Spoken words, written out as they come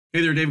Hey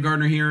there, Dave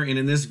Gardner here, and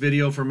in this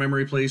video for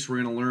MemoryPlace, we're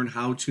going to learn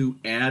how to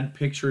add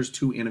pictures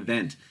to an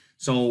event.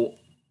 So,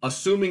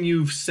 assuming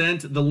you've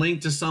sent the link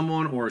to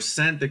someone or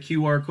sent the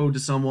QR code to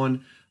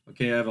someone,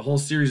 okay, I have a whole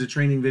series of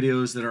training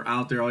videos that are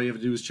out there. All you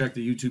have to do is check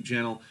the YouTube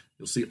channel.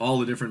 You'll see all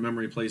the different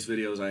MemoryPlace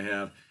videos I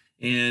have.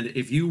 And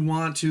if you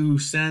want to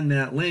send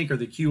that link or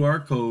the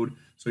QR code,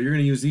 so you're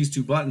going to use these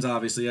two buttons,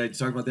 obviously. I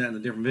talked about that in a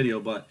different video,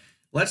 but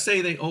let's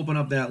say they open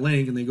up that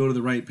link and they go to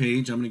the right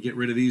page. I'm going to get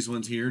rid of these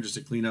ones here just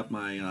to clean up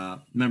my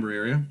memory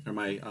area or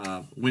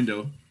my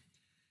window.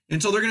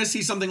 And so they're going to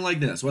see something like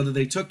this. Whether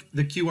they took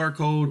the QR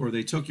code or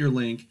they took your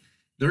link,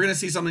 they're going to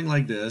see something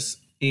like this.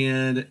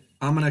 And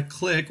I'm going to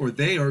click, or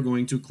they are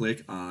going to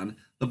click on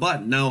the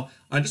button. Now,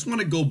 I just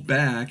want to go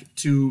back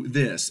to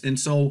this. And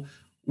so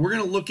we're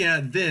going to look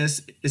at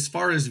this as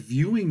far as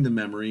viewing the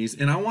memories.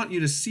 And I want you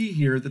to see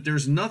here that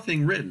there's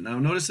nothing written. Now,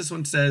 notice this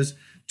one says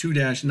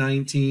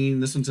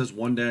 2-19, this one says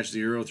 1-0,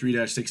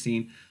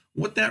 3-16.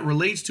 What that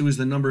relates to is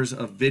the numbers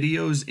of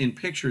videos and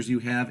pictures you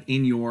have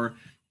in your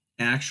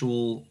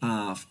actual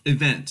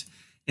event.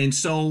 And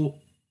so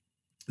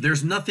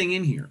there's nothing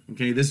in here,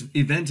 okay? This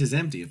event is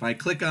empty. If I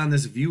click on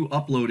this view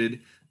uploaded, it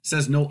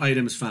says no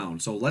items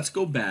found. So let's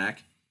go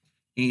back,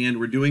 and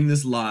we're doing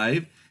this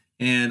live,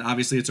 and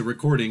obviously it's a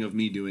recording of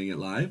me doing it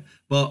live.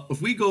 But if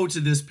we go to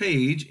this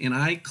page and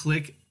I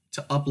click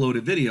to upload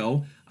a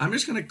video, I'm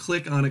just going to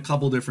click on a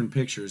couple different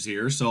pictures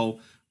here. So,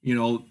 you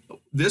know,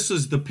 this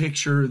is the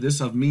picture, this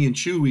of me and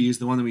Chewy is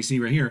the one that we see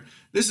right here.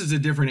 This is a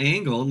different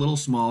angle, a little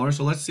smaller.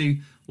 So let's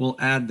see, we'll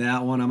add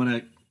that one. I'm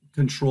going to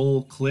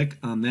control click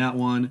on that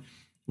one.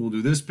 We'll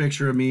do this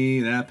picture of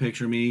me, that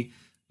picture of me,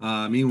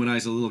 me when I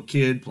was a little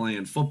kid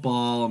playing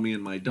football, me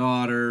and my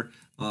daughter,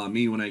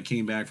 me when I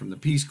came back from the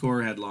Peace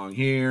Corps, had long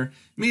hair,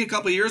 me a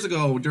couple of years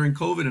ago during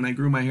COVID and I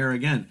grew my hair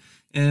again,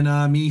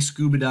 and me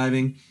scuba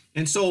diving.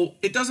 And so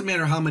it doesn't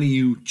matter how many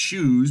you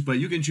choose, but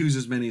you can choose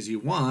as many as you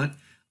want.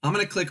 I'm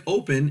going to click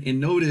open, and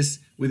notice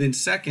within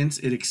seconds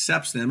it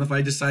accepts them if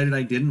I decided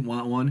I didn't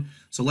want one.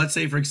 So let's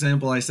say, for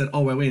example, I said,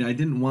 oh, wait, I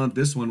didn't want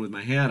this one with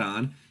my hat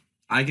on.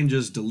 I can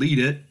just delete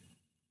it,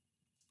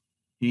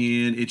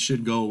 and it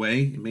should go away.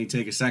 It may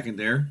take a second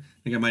there.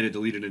 I think I might have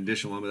deleted an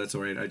additional one, but that's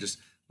all right. I just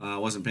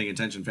wasn't paying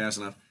attention fast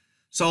enough.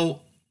 So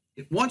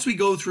once we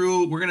go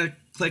through, we're going to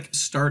click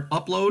Start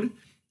Upload,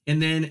 and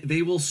then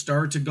they will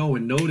start to go.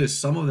 And notice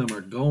some of them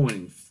are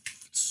going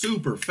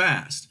super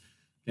fast.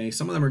 Okay,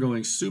 some of them are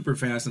going super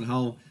fast and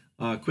how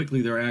quickly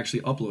they're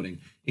actually uploading.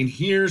 And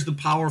here's the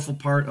powerful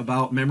part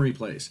about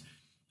MemoryPlace.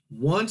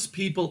 Once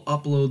people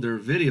upload their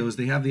videos,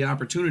 they have the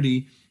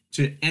opportunity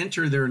to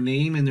enter their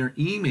name and their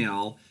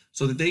email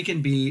so that they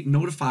can be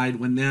notified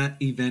when that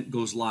event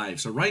goes live.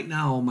 So right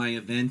now, my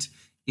event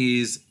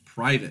is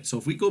private. So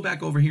if we go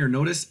back over here,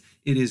 notice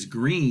it is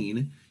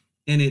green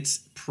and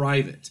it's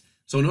private.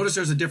 So notice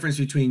there's a difference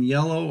between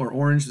yellow or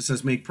orange that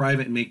says make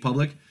private and make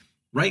public.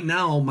 Right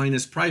now, mine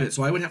is private.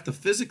 So I would have to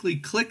physically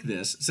click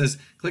this. It says,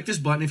 click this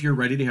button if you're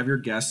ready to have your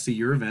guests see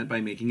your event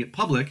by making it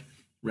public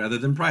rather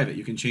than private.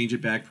 You can change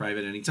it back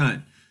private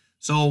anytime.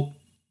 So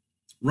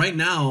right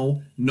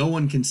now, no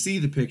one can see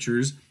the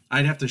pictures.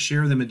 I'd have to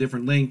share them a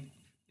different link.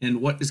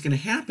 And what is going to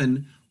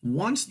happen,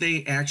 once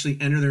they actually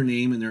enter their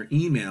name and their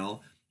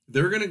email,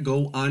 they're going to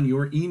go on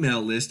your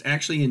email list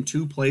actually in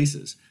two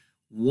places.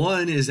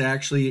 One is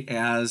actually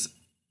as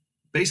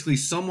basically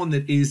someone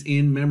that is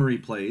in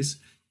MemoryPlace,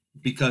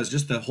 because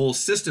just the whole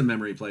system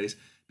MemoryPlace,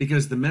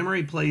 because the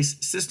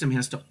MemoryPlace system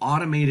has to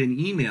automate an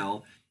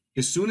email.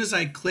 As soon as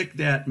I click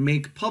that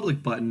make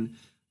public button,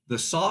 the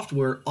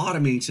software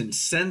automates and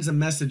sends a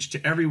message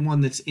to everyone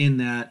that's in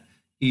that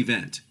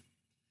event.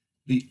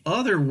 The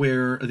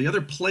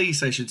other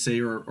place, I should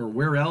say, or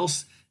where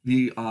else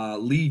the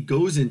lead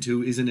goes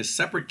into is in a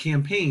separate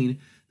campaign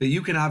that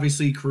you can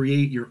obviously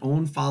create your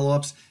own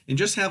follow-ups and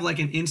just have like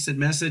an instant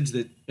message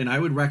that, and I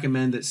would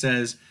recommend that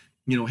says,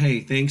 you know,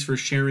 hey, thanks for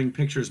sharing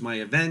pictures of my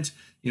event.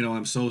 You know,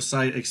 I'm so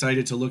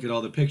excited to look at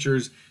all the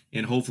pictures,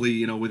 and hopefully,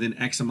 you know, within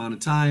X amount of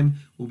time,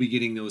 we'll be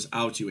getting those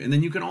out to you. And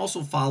then you can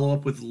also follow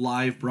up with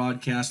live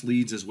broadcast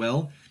leads as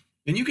well.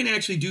 And you can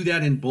actually do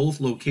that in both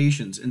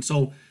locations. And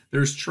so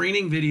there's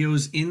training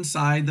videos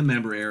inside the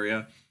member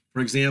area.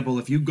 For example,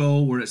 if you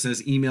go where it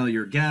says email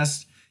your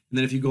guest, and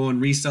then if you go in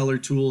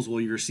reseller tools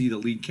where you see the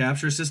lead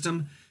capture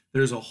system,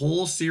 there's a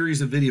whole series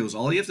of videos.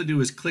 All you have to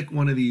do is click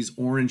one of these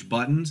orange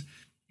buttons,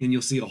 and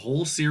you'll see a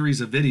whole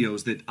series of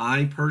videos that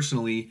I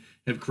personally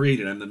have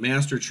created. I'm the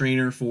master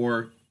trainer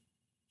for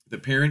the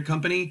parent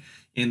company,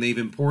 and they've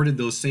imported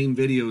those same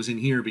videos in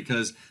here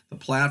because the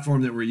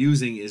platform that we're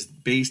using is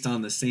based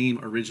on the same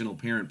original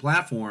parent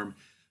platform,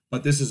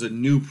 but this is a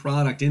new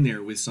product in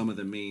there with some of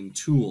the main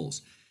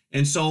tools.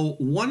 And so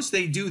once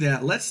they do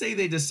that, let's say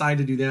they decide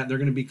to do that, they're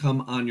going to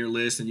become on your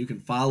list and you can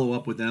follow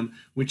up with them,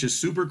 which is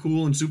super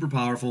cool and super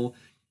powerful,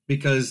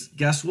 because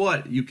guess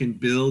what? You can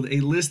build a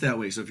list that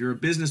way. So if you're a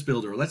business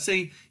builder, let's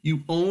say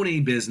you own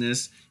a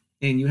business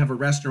and you have a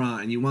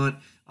restaurant and you want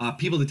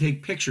people to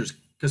take pictures,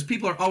 because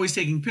people are always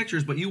taking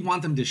pictures, but you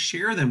want them to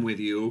share them with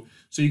you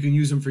so you can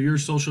use them for your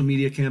social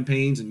media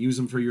campaigns and use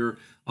them for your,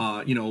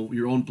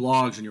 your own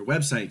blogs and your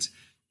websites.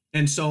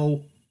 And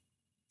so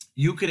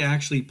you could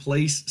actually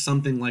place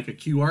something like a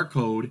QR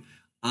code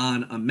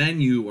on a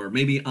menu, or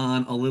maybe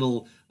on a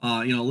little,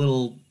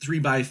 little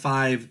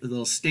 3x5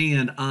 little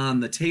stand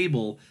on the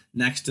table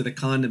next to the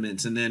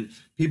condiments. And then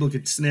people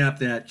could snap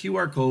that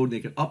QR code,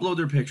 they could upload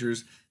their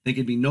pictures, they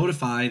could be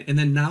notified. And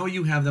then now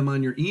you have them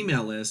on your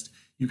email list.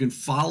 You can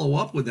follow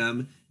up with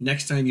them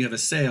next time you have a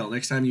sale,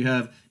 next time you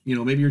have,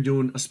 maybe you're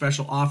doing a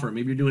special offer,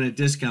 maybe you're doing a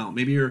discount,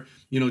 maybe you're,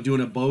 doing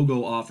a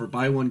BOGO offer,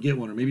 buy one, get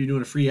one, or maybe you're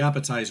doing a free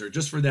appetizer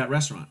just for that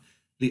restaurant.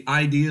 The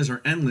ideas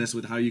are endless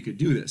with how you could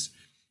do this.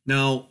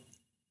 Now,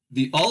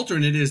 the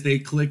alternate is they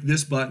click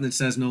this button that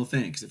says no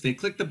thanks. If they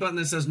click the button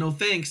that says no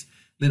thanks,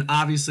 then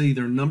obviously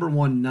they're, number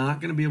one, not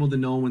going to be able to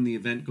know when the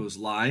event goes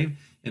live.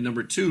 And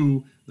number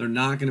two, they're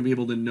not going to be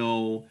able to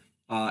know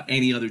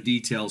any other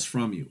details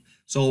from you.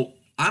 So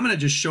I'm going to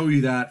just show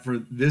you that for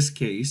this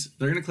case.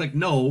 They're going to click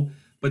no,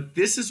 but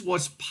this is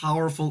what's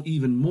powerful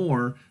even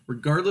more,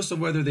 regardless of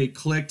whether they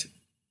clicked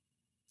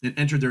and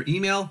entered their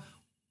email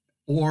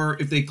or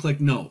if they click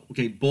no.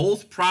 Okay,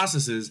 both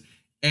processes,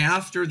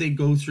 after they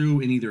go through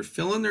and either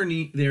fill in their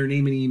name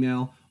and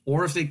email,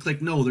 or if they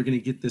click no, they're going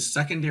to get this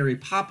secondary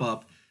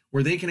pop-up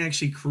where they can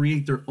actually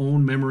create their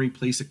own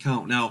MemoryPlace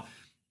account. Now,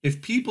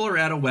 if people are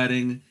at a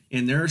wedding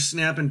and they're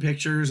snapping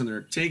pictures and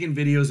they're taking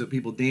videos of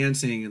people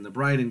dancing and the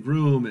bride and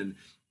groom and,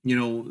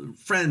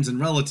 friends and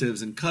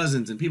relatives and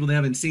cousins and people they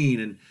haven't seen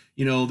and,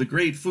 the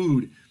great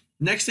food,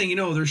 next thing you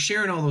know, they're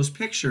sharing all those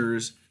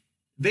pictures.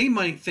 They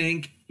might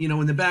think,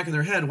 in the back of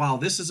their head, wow,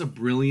 this is a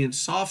brilliant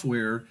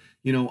software.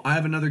 I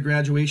have another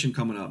graduation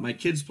coming up. My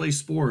kids play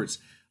sports.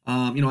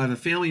 I have a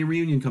family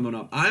reunion coming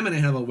up. I'm going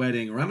to have a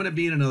wedding, or I'm going to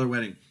be in another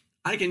wedding.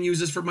 I can use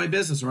this for my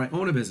business, or I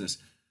own a business.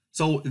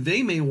 So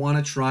they may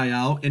want to try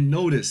out, and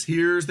notice,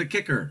 here's the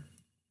kicker.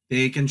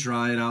 They can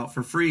try it out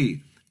for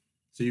free.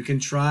 So you can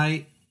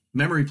try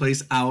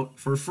MemoryPlace out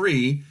for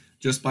free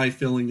just by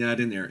filling that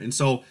in there. And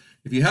so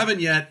if you haven't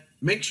yet,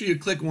 make sure you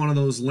click one of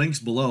those links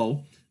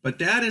below. But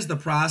that is the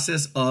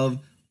process of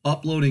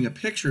uploading a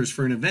pictures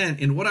for an event.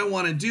 And what I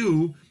want to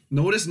do,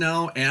 notice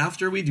now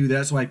after we do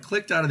that, so I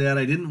clicked out of that,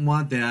 I didn't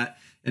want that.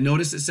 And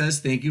notice it says,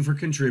 thank you for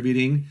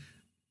contributing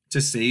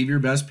to Save Your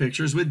Best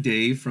Pictures with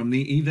Dave from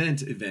the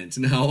event.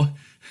 Now,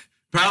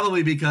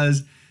 probably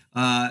because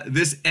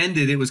this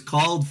ended, it was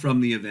called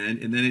from the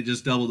event, and then it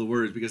just doubled the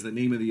words because the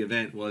name of the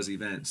event was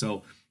event.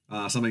 So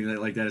something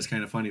like that is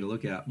kind of funny to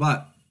look at.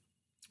 But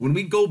when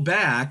we go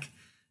back,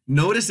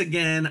 notice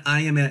again,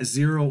 I am at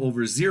 0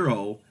 over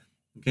 0.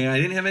 Okay, I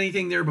didn't have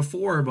anything there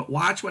before, but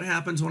watch what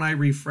happens when I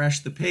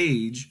refresh the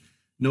page.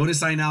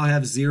 Notice I now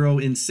have 0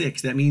 and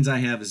 6. That means I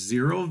have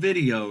 0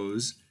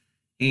 videos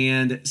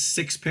and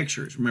 6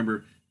 pictures.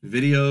 Remember,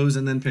 videos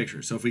and then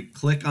pictures. So if we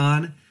click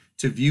on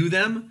to view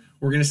them,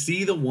 we're going to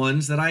see the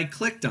ones that I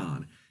clicked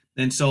on.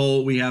 And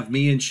so we have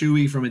me and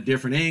Chewy from a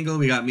different angle.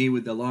 We got me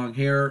with the long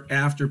hair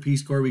after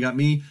Peace Corps. We got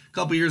me a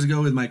couple years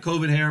ago with my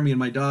COVID hair, me and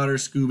my daughter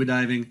scuba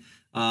diving.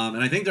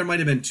 And I think there might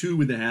have been 2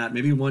 with the hat.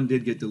 Maybe one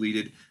did get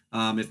deleted.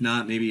 If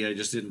not, maybe I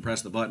just didn't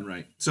press the button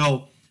right.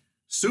 So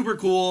super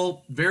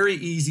cool, very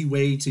easy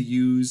way to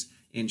use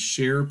and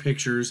share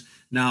pictures.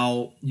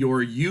 Now,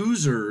 your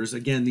users,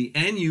 again, the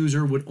end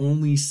user would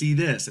only see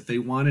this. If they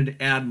wanted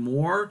to add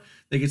more,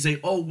 they could say,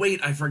 oh, wait,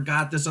 I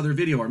forgot this other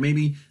video. Or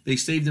maybe they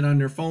saved it on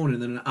their phone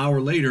and then an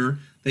hour later,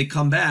 they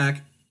come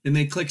back and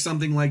they click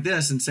something like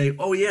this and say,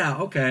 oh, yeah,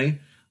 okay,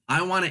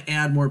 I want to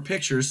add more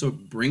pictures. So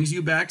it brings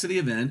you back to the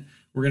event.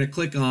 We're going to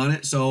click on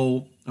it.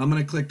 So I'm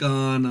going to click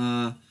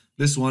on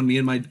this one, me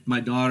and my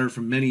daughter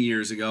from many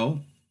years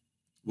ago.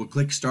 We'll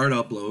click start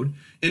upload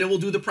and it will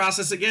do the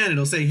process again.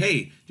 It'll say,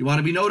 hey, do you want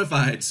to be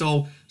notified?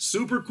 So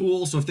super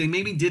cool. So if they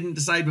maybe didn't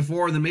decide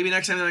before, then maybe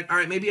next time they're like, all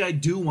right, maybe I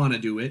do want to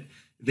do it.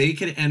 They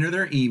can enter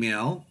their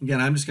email. Again,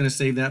 I'm just going to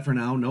save that for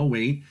now. No,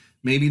 wait.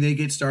 Maybe they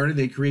get started.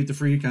 They create the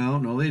free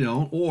account. No, they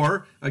don't.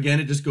 Or again,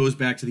 it just goes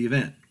back to the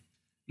event.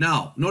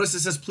 Now, notice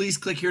it says, please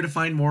click here to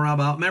find more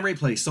about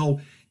MemoryPlace.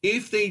 So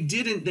if they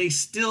didn't, they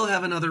still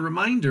have another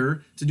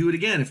reminder to do it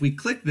again. If we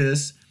click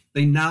this,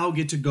 they now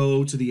get to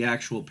go to the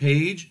actual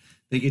page.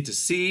 They get to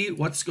see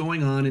what's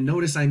going on. And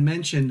notice I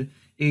mentioned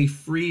a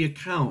free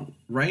account.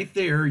 Right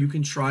there, you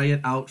can try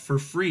it out for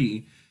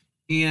free.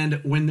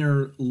 And when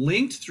they're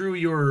linked through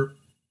your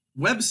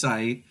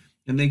website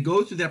and they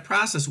go through that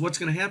process, what's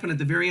going to happen at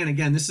the very end?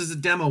 Again, this is a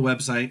demo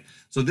website.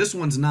 So this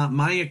one's not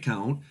my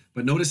account.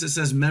 But notice it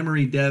says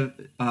Memory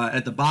Dev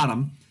at the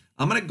bottom.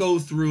 I'm going to go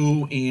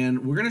through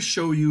and we're going to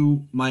show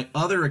you my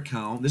other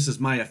account. This is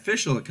my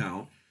official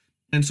account.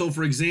 And so,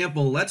 for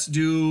example,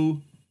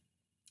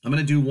 I'm going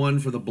to do one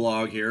for the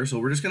blog here. So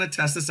we're just going to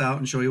test this out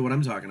and show you what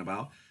I'm talking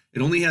about.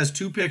 It only has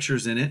 2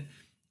 pictures in it.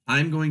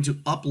 I'm going to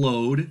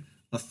upload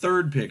a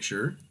 3rd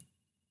picture.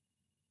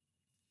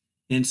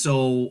 And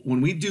so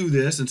when we do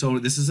this, and so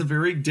this is a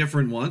very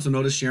different one. So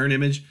notice share an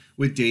image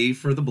with Dave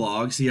for the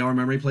blog. See how our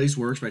MemoryPlace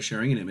works by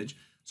sharing an image.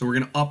 So we're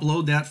going to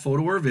upload that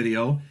photo or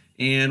video.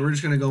 And we're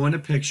just going to go into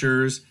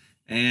pictures.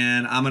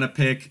 and I'm going to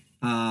pick,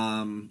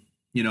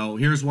 you know,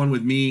 here's one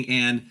with me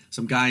and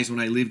some guys when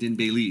I lived in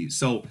Belize.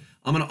 So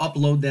I'm going to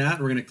upload that.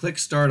 We're going to click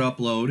start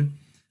upload.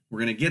 We're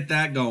going to get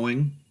that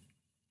going.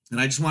 And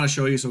I just want to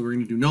show you, so we're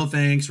going to do no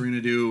thanks. We're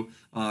going to do,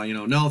 you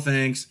know, no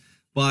thanks.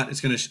 But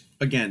it's going to,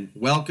 again,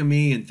 welcome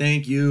me and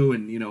thank you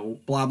and, you know,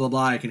 blah, blah,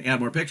 blah. I can add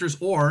more pictures,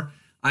 or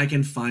I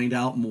can find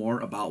out more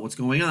about what's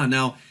going on.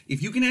 Now,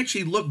 if you can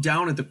actually look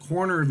down at the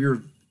corner of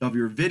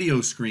your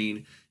video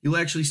screen, you'll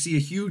actually see a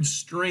huge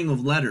string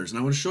of letters. And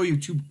I want to show you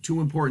two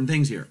important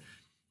things here.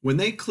 When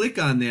they click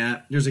on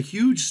that, there's a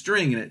huge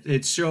string, and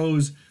it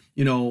shows,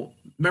 you know,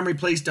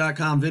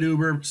 MemoryPlace.com,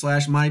 VidUber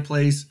 /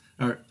 MyPlace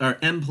or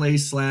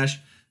MPlace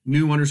 /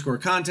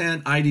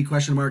 new_content, ID ?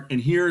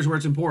 And here's where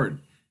it's important.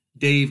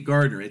 Dave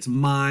Gardner. It's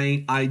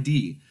my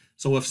ID.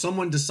 So if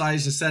someone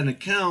decides to set an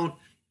account,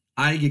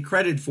 I get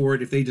credit for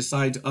it if they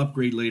decide to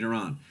upgrade later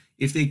on.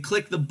 If they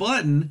click the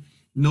button,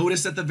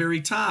 notice at the very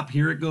top,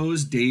 here it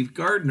goes, Dave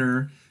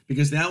Gardner,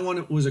 because that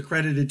one was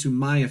accredited to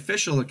my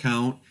official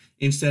account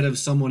instead of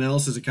someone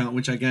else's account,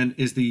 which again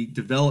is the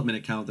development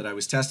account that I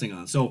was testing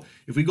on. So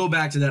if we go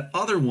back to that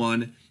other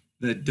one,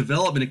 the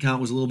development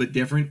account was a little bit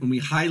different. When we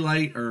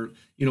highlight or,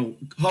 you know,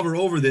 hover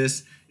over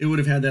this, it would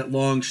have had that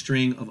long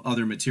string of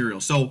other material.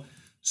 So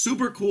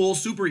super cool,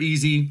 super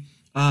easy.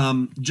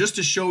 Just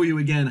to show you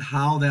again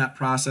how that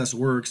process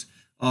works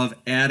of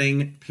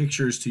adding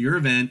pictures to your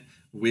event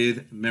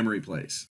with MemoryPlace.